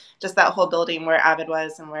then just that whole building where Avid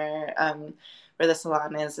was and where the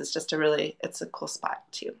salon is just it's a cool spot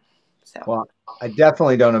too. So well, I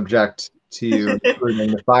definitely don't object to you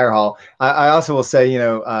improving the fire hall. I also will say,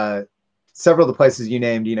 several of the places you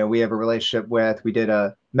named, we have a relationship with. We did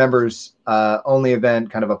a members only event,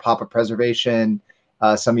 kind of a pop-up preservation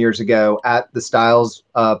some years ago at the Styles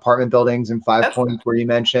apartment buildings in Five Points where you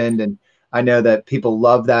mentioned. And I know that people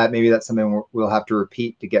love that. Maybe that's something we'll have to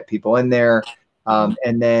repeat to get people in there.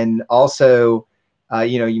 And then also,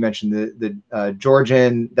 you mentioned the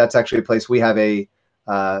Georgian. That's actually a place we have a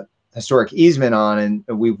historic easement on, and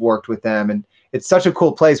we've worked with them. And it's such a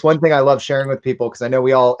cool place. One thing I love sharing with people, because I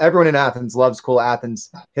know everyone in Athens loves cool Athens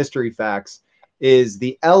history facts, is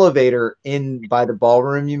the elevator by the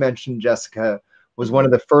ballroom you mentioned, Jessica, was one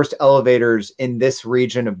of the first elevators in this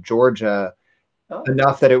region of Georgia,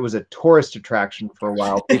 enough that it was a tourist attraction for a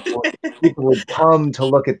while. People would come to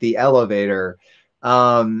look at the elevator.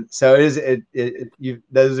 So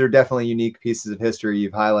those are definitely unique pieces of history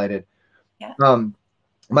you've highlighted. Yeah.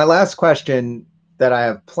 My last question that I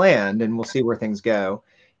have planned, and we'll see where things go,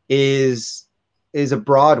 is is a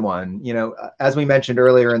broad one. You know, as we mentioned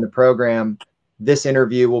earlier in the program, this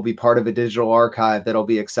interview will be part of a digital archive that'll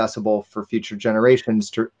be accessible for future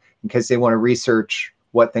generations to, in case they want to research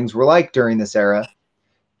what things were like during this era.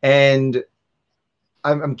 And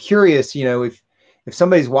I'm curious, you know, if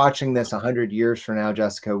somebody's watching this 100 years from now,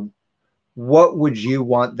 Jessica, what would you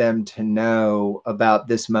want them to know about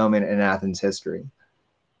this moment in Athens history?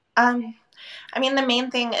 Um, I mean, the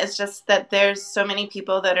main thing is just that there's so many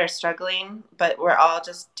people that are struggling, but we're all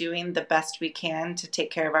just doing the best we can to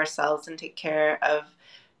take care of ourselves and take care of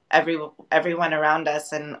every everyone around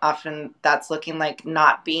us. And often that's looking like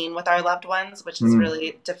not being with our loved ones, which is Mm,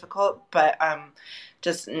 really difficult. But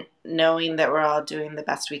just knowing that we're all doing the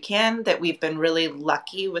best we can, that we've been really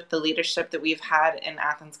lucky with the leadership that we've had in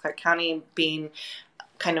Athens, Clarke County, being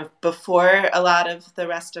kind of before a lot of the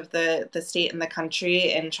rest of the state and the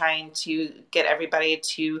country, and trying to get everybody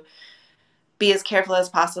to be as careful as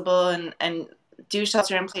possible and do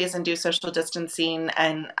shelter in place and do social distancing.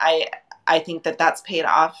 And I think that that's paid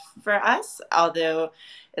off for us, although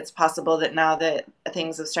it's possible that now that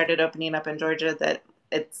things have started opening up in Georgia that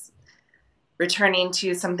it's returning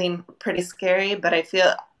to something pretty scary. But I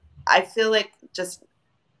feel like just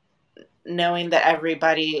knowing that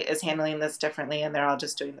everybody is handling this differently and they're all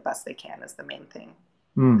just doing the best they can is the main thing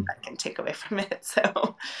mm. I can take away from it.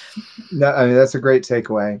 So, No, I mean, that's a great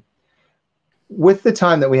takeaway. With the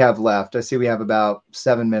time that we have left, I see we have about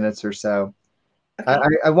 7 minutes or so. I,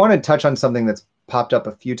 okay. I want to touch on something that's popped up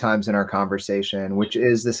a few times in our conversation, which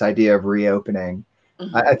is this idea of reopening.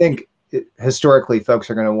 I Mm-hmm. think historically, folks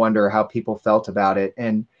are going to wonder how people felt about it.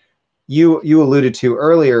 And you alluded to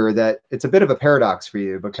earlier that it's a bit of a paradox for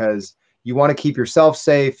you because you want to keep yourself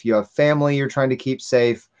safe. You have family you're trying to keep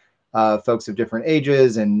safe, folks of different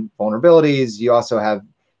ages and vulnerabilities. You also have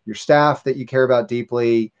your staff that you care about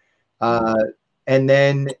deeply. Uh, and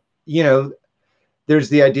then, you know, there's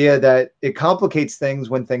the idea that it complicates things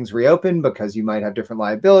when things reopen because you might have different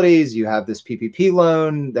liabilities. You have this PPP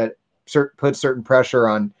loan that puts certain pressure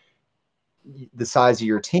on the size of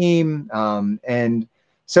your team. And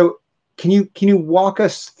so, can you walk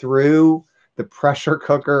us through the pressure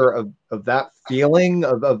cooker of that feeling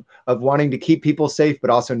of wanting to keep people safe, but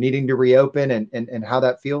also needing to reopen and how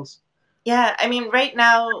that feels? Yeah, I mean, right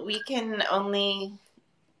now we can only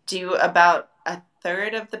do about a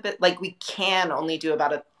third of the like we can only do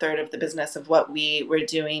about a third of the business of what we were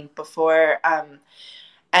doing before.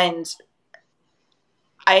 And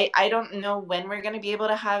I don't know when we're going to be able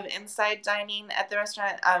to have inside dining at the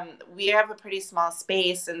restaurant. We have a pretty small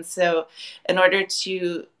space, and so in order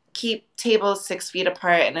to keep tables 6 feet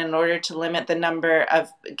apart, and in order to limit the number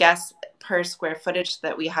of guests per square footage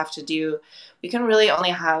that we have to do, we can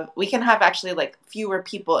have actually like fewer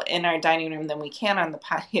people in our dining room than we can on the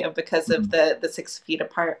patio because of Mhm. the 6 feet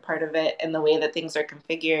apart part of it and the way that things are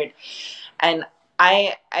configured. And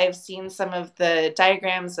I've seen some of the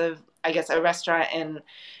diagrams of, I guess, a restaurant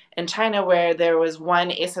in China where there was one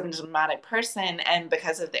asymptomatic person, and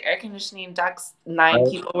because of the air conditioning ducts, nine Right.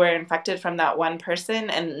 people were infected from that one person,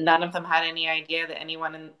 and none of them had any idea that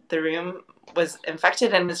anyone in the room was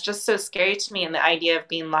infected. And it's just so scary to me, and the idea of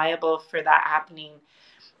being liable for that happening.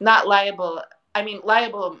 Not liable, I mean,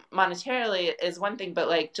 liable monetarily is one thing, but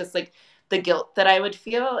like just like the guilt that I would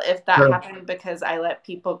feel if that Sure. happened because I let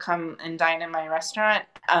people come and dine in my restaurant.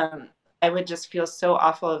 I would just feel so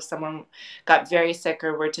awful if someone got very sick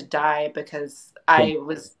or were to die because Sure. I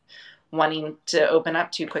was wanting to open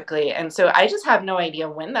up too quickly. And so I just have no idea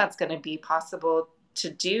when that's going to be possible to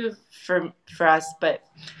do for us. But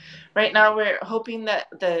right now we're hoping that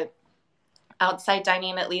the outside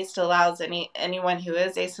dining at least allows anyone who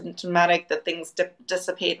is asymptomatic that things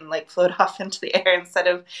dissipate and like float off into the air instead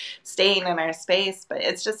of staying in our space. But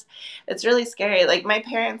it's really scary. Like my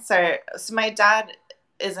dad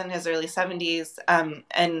is in his early 70s,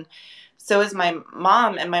 and so is my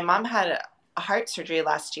mom, and my mom had a heart surgery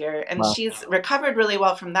last year, and Wow. she's recovered really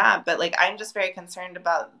well from that. But like I'm just very concerned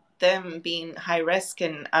about them being high risk,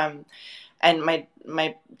 and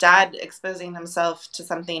my dad exposing himself to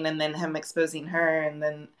something and then him exposing her. And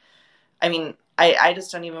then I mean, I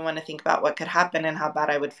just don't even want to think about what could happen and how bad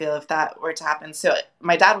I would feel if that were to happen. So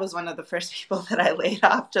my dad was one of the first people that I laid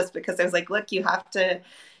off, just because I was like, look, you have to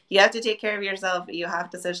take care of yourself, you have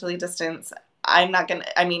to socially distance. I'm not gonna,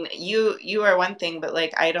 I mean, you are one thing, but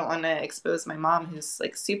like I don't want to expose my mom, who's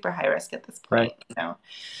like super high risk at this Right.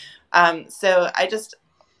 point. So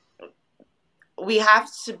we have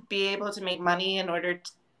to be able to make money in order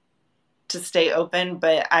to stay open.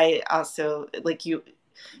 But I also, like,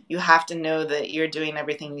 you have to know that you're doing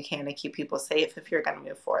everything you can to keep people safe if you're going to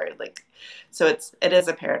move forward. Like, so it is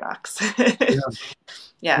a paradox. Yeah.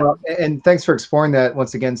 Yeah. Well, and thanks for exploring that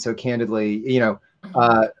once again so candidly.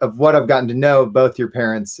 Of what I've gotten to know of both your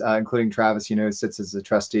parents, including Travis, sits as a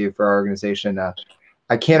trustee for our organization.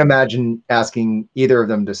 I can't imagine asking either of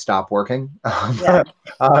them to stop working. Yeah.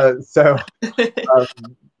 So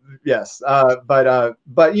yes, but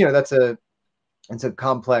it's a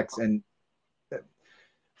complex and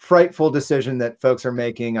frightful decision that folks are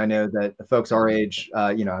making. I know that the folks our age,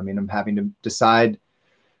 I'm having to decide.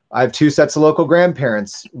 I have two sets of local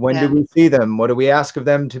grandparents. When do Yeah. we see them? What do we ask of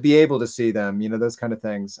them to be able to see them? Those kind of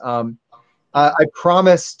things. I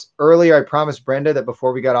promised earlier, I promised Brenda that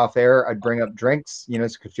before we got off air, I'd bring up drinks,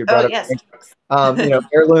 because you Oh, brought up yes. drinks.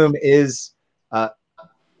 Heirloom is,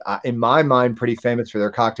 in my mind, pretty famous for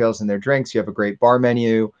their cocktails and their drinks. You have a great bar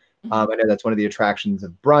menu. I know that's one of the attractions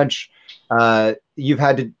of brunch. You've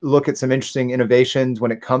had to look at some interesting innovations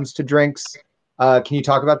when it comes to drinks. Can you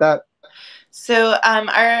talk about that? So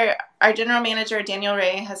our general manager, Daniel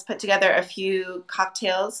Ray, has put together a few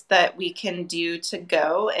cocktails that we can do to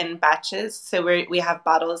go in batches. So we have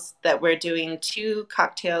bottles that we're doing 2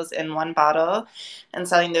 cocktails in 1 bottle and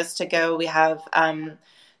selling those to go. We have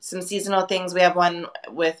some seasonal things. We have one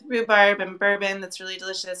with rhubarb and bourbon that's really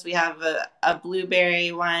delicious. We have a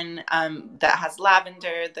blueberry one that has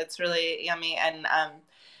lavender that's really yummy. And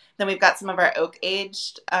then we've got some of our oak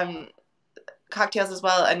aged cocktails as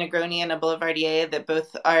well, a Negroni and a Boulevardier that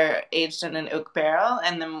both are aged in an oak barrel,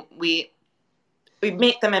 and then we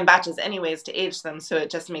make them in batches anyways to age them, so it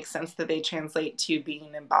just makes sense that they translate to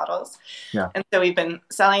being in bottles. Yeah. And so we've been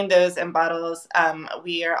selling those in bottles.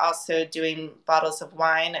 We are also doing bottles of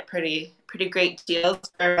wine at pretty great deals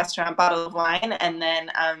for a restaurant bottle of wine, and then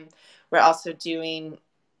we're also doing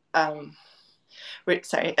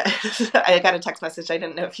sorry, I got a text message. I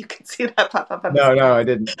didn't know if you could see that pop up on the screen. No, I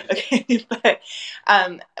didn't. Okay, but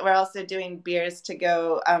we're also doing beers to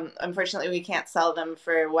go. Unfortunately, we can't sell them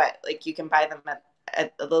for what you can buy them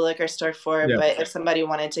at the liquor store for. Yeah. But if somebody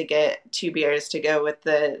wanted to get 2 beers to go with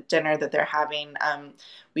the dinner that they're having,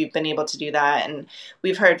 we've been able to do that, and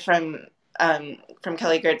we've heard from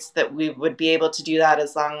Kelly Gertz that we would be able to do that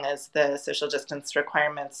as long as the social distance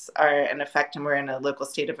requirements are in effect and we're in a local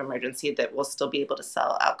state of emergency, that we'll still be able to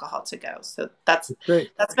sell alcohol to go. So that's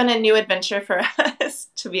great. That's been a new adventure for us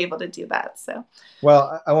to be able to do that. So,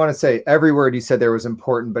 well, I want to say every word you said there was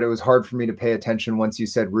important, but it was hard for me to pay attention once you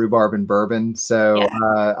said rhubarb and bourbon. So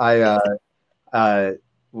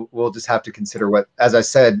we'll just have to consider what, as I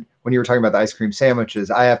said, when you were talking about the ice cream sandwiches,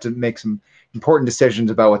 I have to make some important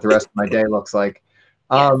decisions about what the rest of my day looks like.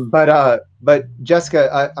 But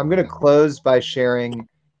Jessica, I'm going to close by sharing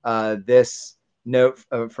this note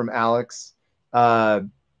from Alex. The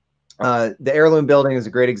Heirloom building is a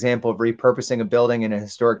great example of repurposing a building in a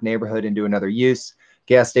historic neighborhood into another use,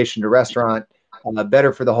 gas station to restaurant,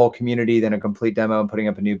 better for the whole community than a complete demo and putting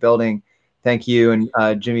up a new building. Thank you, and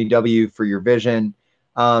Jimmy W. for your vision.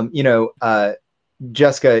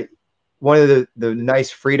 Jessica, one of the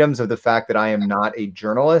nice freedoms of the fact that I am not a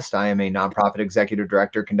journalist, I am a nonprofit executive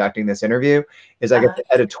director conducting this interview, is I get to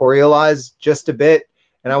editorialize just a bit.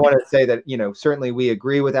 And I want to say that, certainly we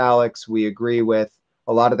agree with Alex. We agree with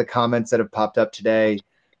a lot of the comments that have popped up today.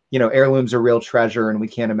 Heirloom's a real treasure and we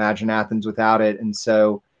can't imagine Athens without it. And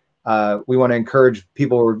so we want to encourage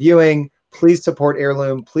people reviewing. Please support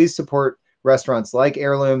Heirloom. Please support restaurants like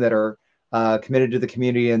Heirloom that are committed to the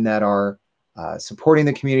community and that are supporting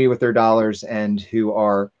the community with their dollars and who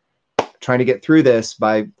are trying to get through this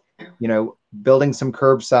by, building some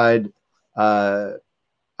curbside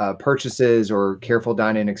purchases or careful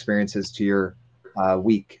dine-in experiences to your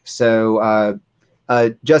week. So,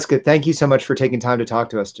 Jessica, thank you so much for taking time to talk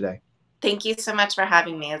to us today. Thank you so much for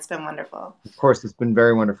having me. It's been wonderful. Of course, it's been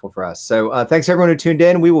very wonderful for us. So thanks everyone who tuned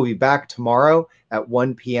in. We will be back tomorrow at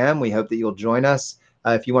 1 p.m. We hope that you'll join us.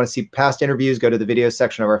 If you want to see past interviews, go to the video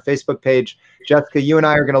section of our Facebook page. Jessica, you and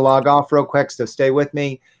I are going to log off real quick, so stay with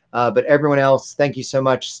me. But everyone else, thank you so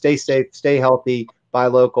much. Stay safe, stay healthy, buy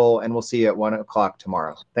local, and we'll see you at 1 o'clock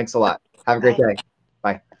tomorrow. Thanks a lot. Have a great day.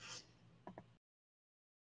 Bye.